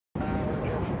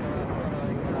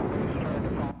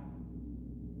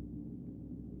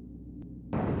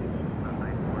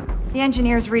The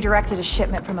engineers redirected a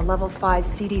shipment from a level 5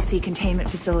 CDC containment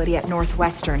facility at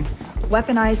Northwestern.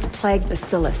 Weaponized plague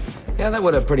bacillus. Yeah, that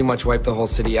would have pretty much wiped the whole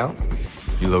city out.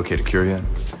 You locate a cure yet?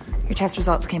 Your test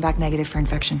results came back negative for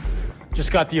infection.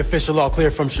 Just got the official all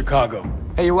clear from Chicago.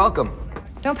 Hey, you're welcome.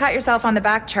 Don't pat yourself on the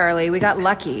back, Charlie. We got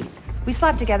lucky. We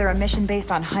slapped together a mission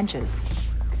based on hunches.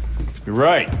 You're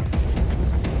right.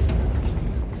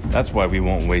 That's why we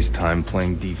won't waste time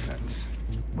playing defense.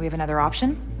 We have another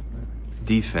option?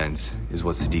 Defense is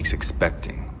what Sadiq's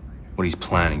expecting, what he's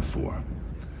planning for.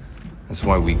 That's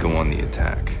why we go on the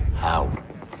attack. How?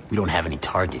 We don't have any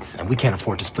targets, and we can't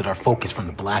afford to split our focus from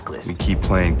the Blacklist. We keep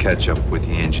playing catch-up with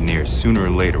the engineers. Sooner or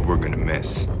later, we're gonna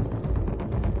miss.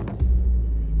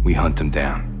 We hunt them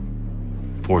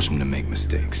down. Force them to make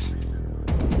mistakes.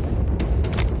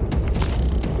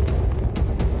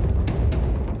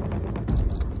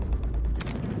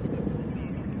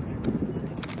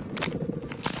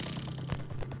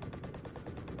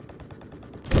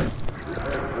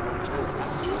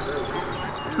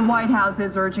 The White House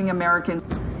is urging Americans.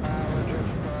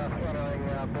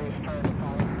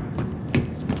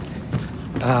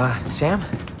 Sam?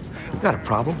 We got a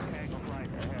problem.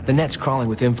 The net's crawling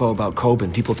with info about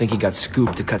Coben. People think he got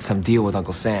scooped to cut some deal with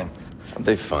Uncle Sam. How'd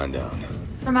they find out?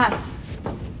 From us.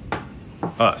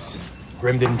 Us.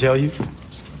 Grim didn't tell you?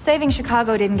 Saving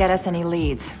Chicago didn't get us any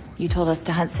leads. You told us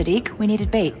to hunt Sadiq. We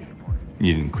needed bait.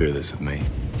 You didn't clear this with me.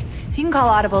 So you can call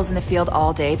audibles in the field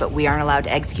all day, but we aren't allowed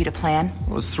to execute a plan?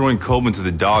 What does throwing Coben to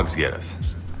the dogs get us?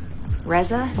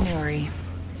 Reza Nouri.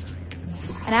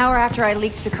 An hour after I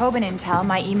leaked the Coben intel,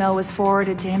 my email was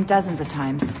forwarded to him dozens of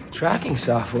times. Tracking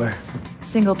software.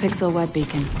 Single pixel web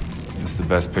beacon. That's the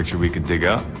best picture we could dig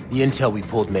up. The intel we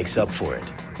pulled makes up for it.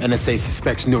 NSA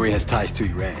suspects Nouri has ties to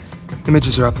Iran.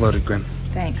 Images are uploaded, Grim.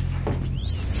 Thanks.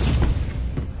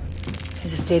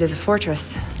 His estate is a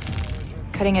fortress.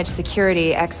 Cutting-edge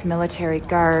security, ex-military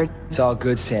guard. It's all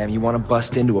good, Sam. You want to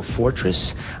bust into a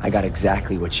fortress? I got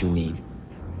exactly what you need.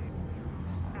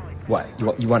 What?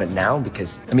 You want it now?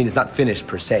 Because, I mean, it's not finished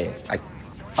per se.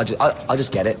 I'll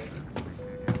just get it.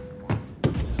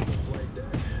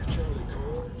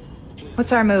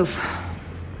 What's our move?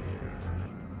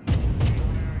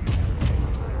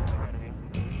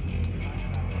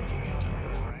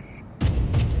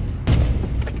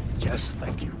 Yes,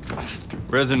 thank you.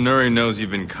 Reza Nouri knows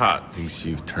you've been caught. Thinks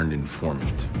you've turned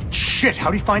informant. Shit,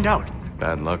 how'd he find out?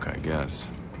 Bad luck, I guess.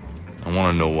 I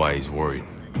want to know why he's worried.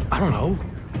 I don't know.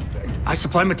 I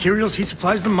supply materials, he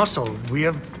supplies the muscle. We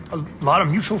have a lot of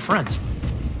mutual friends.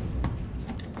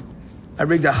 I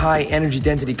rigged a high energy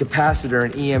density capacitor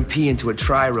and EMP into a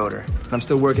tri-rotor. I'm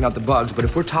still working out the bugs, but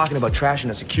if we're talking about trashing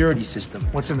a security system...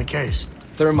 What's in the case?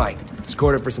 Thermite.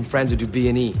 Scored it for some friends who do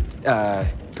B&E.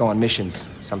 Go on missions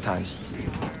sometimes.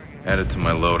 Add it to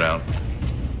my loadout.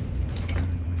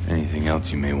 Anything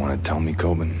else you may want to tell me,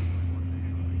 Coben?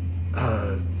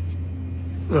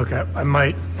 Look, I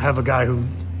might have a guy who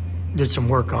did some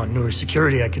work on newer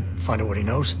security. I could find out what he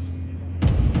knows.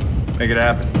 Make it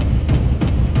happen.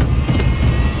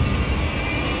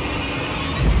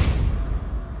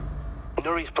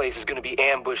 Nuri's place is going to be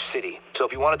Ambush City, so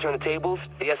if you want to turn the tables,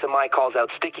 the SMI calls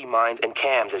out Sticky Minds and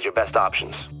Cams as your best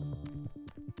options.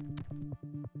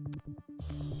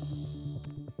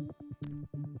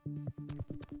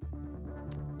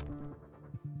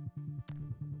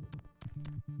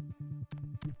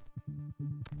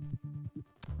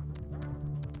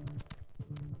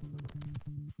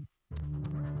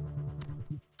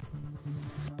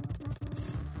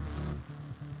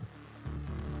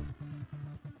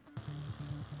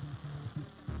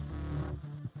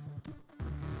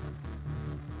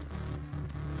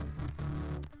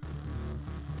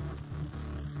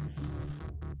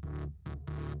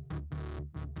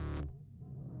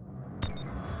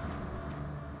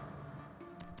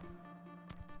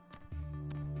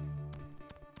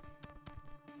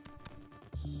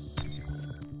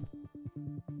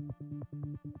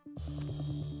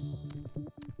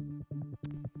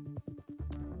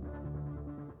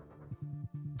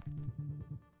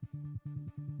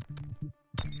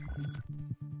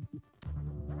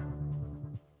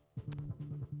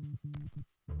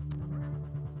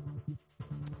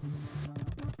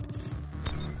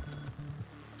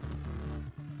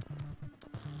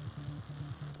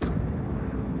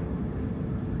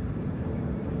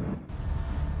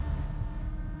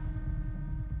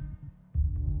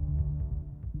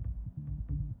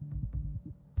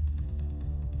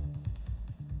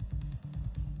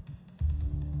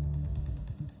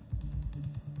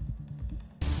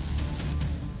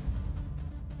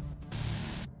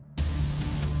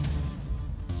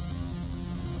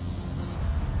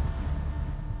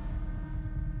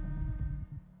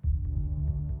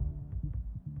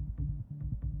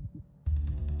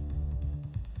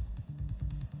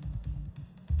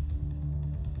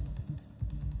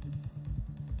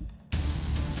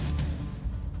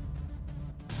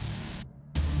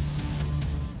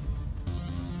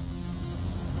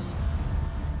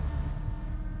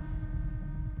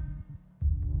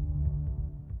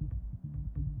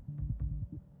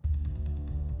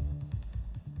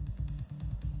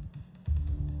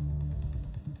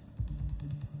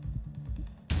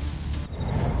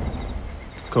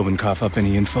 Coben cough up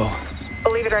any info?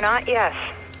 Believe it or not, yes.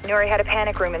 Nuri had a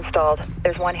panic room installed.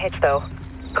 There's one hitch, though.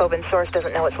 Coben's source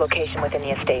doesn't know its location within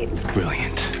the estate.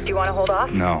 Brilliant. Do you want to hold off?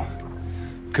 No.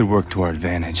 Could work to our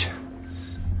advantage.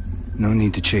 No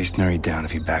need to chase Nuri down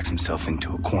if he backs himself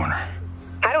into a corner.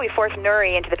 How do we force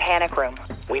Nuri into the panic room?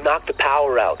 We knocked the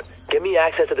power out. Give me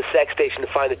access to the sex station to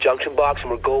find the junction box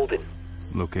and we're golden.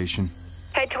 Location?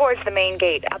 Head towards the main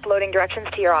gate, uploading directions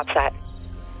to your OPSAT.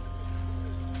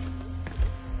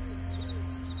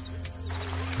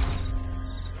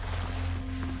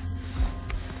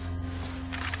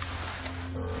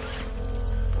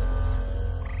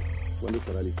 ¿Cuándo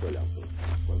estará listo el auto?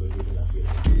 Cuando llegue la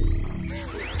fiesta.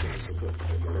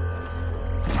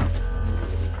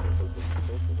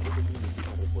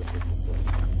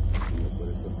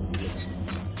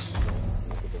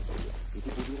 Y si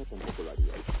pudiera tampoco lo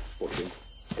haría. ¿Por qué?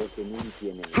 Porque no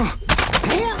tiene...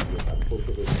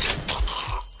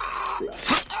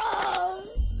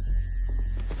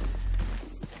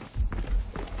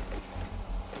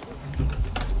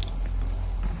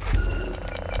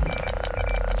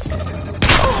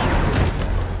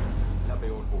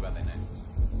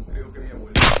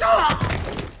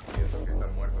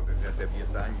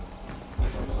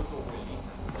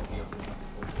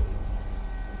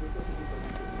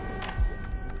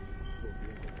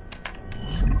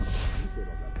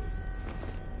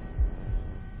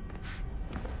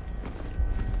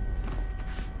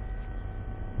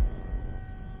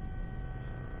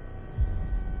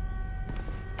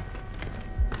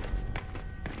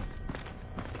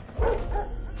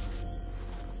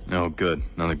 No good.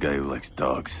 Another guy who likes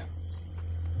dogs.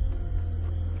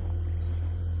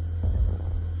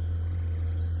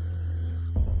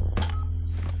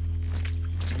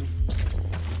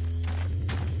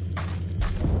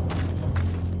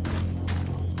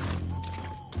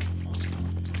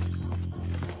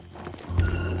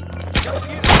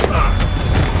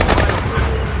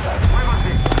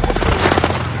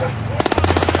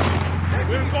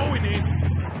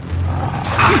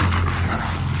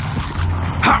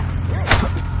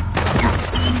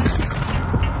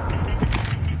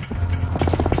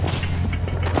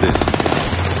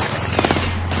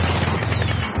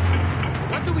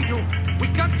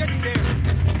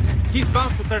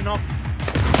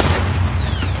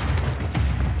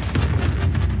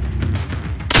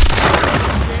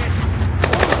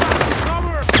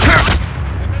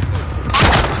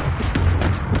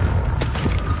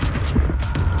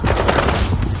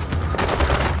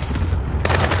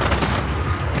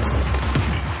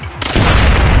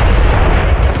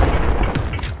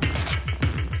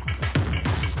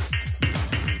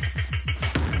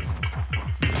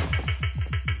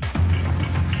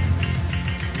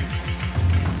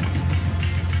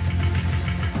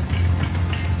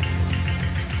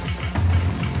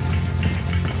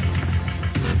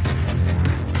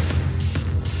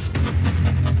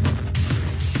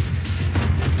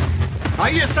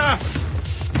 ¡Ahí está!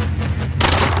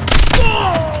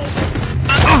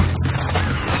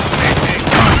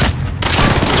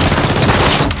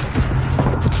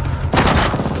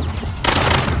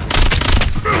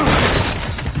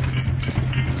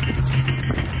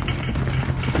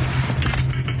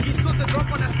 He's got the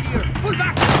drop on us here. Pull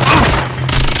back!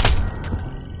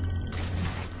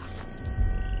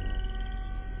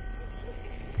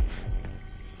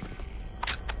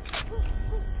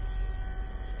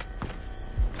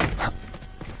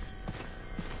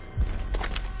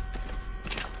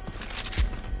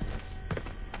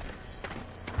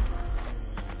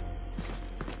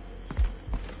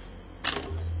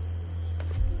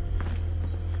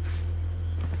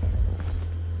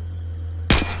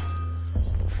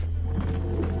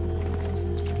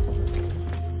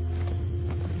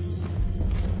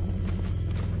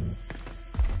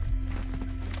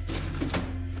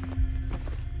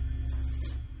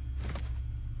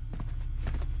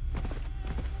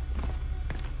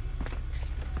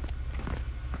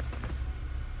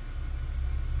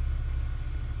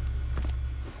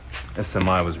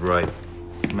 SMI was right.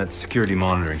 I'm at the security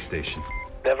monitoring station.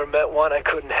 Never met one I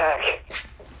couldn't hack.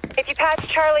 If you patch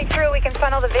Charlie through, we can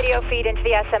funnel the video feed into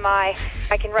the SMI.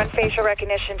 I can run facial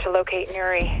recognition to locate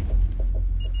Nuri.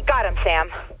 Got him, Sam.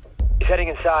 He's heading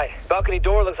inside. Balcony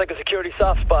door looks like a security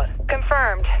soft spot.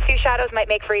 Confirmed. Few shadows might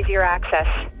make for easier access.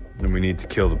 And we need to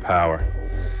kill the power.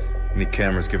 Any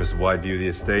cameras give us a wide view of the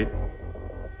estate?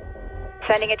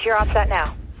 Sending it to your OPSAT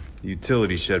now. The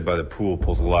utility shed by the pool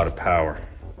pulls a lot of power.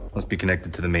 Must be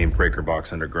connected to the main breaker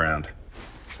box underground.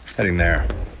 Heading there.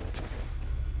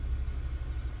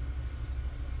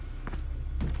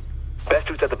 Best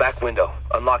route's at the back window.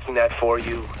 Unlocking that for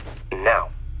you now.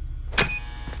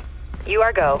 You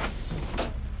are go.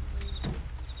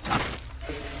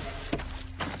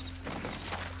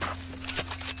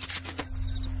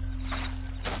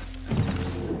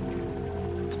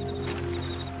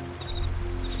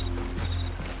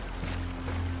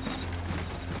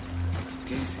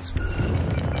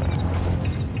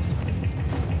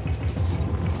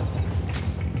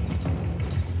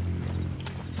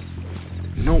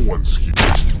 once he...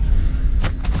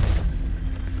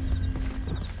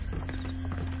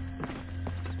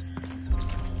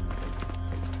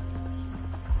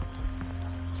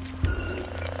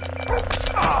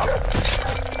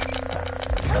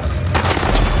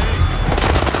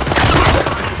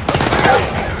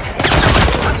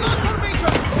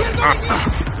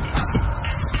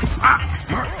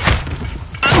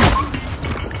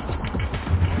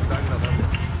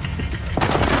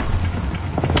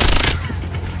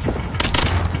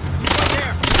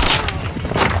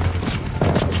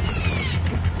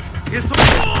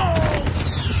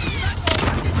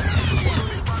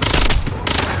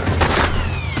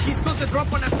 He's got the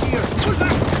drop on us here.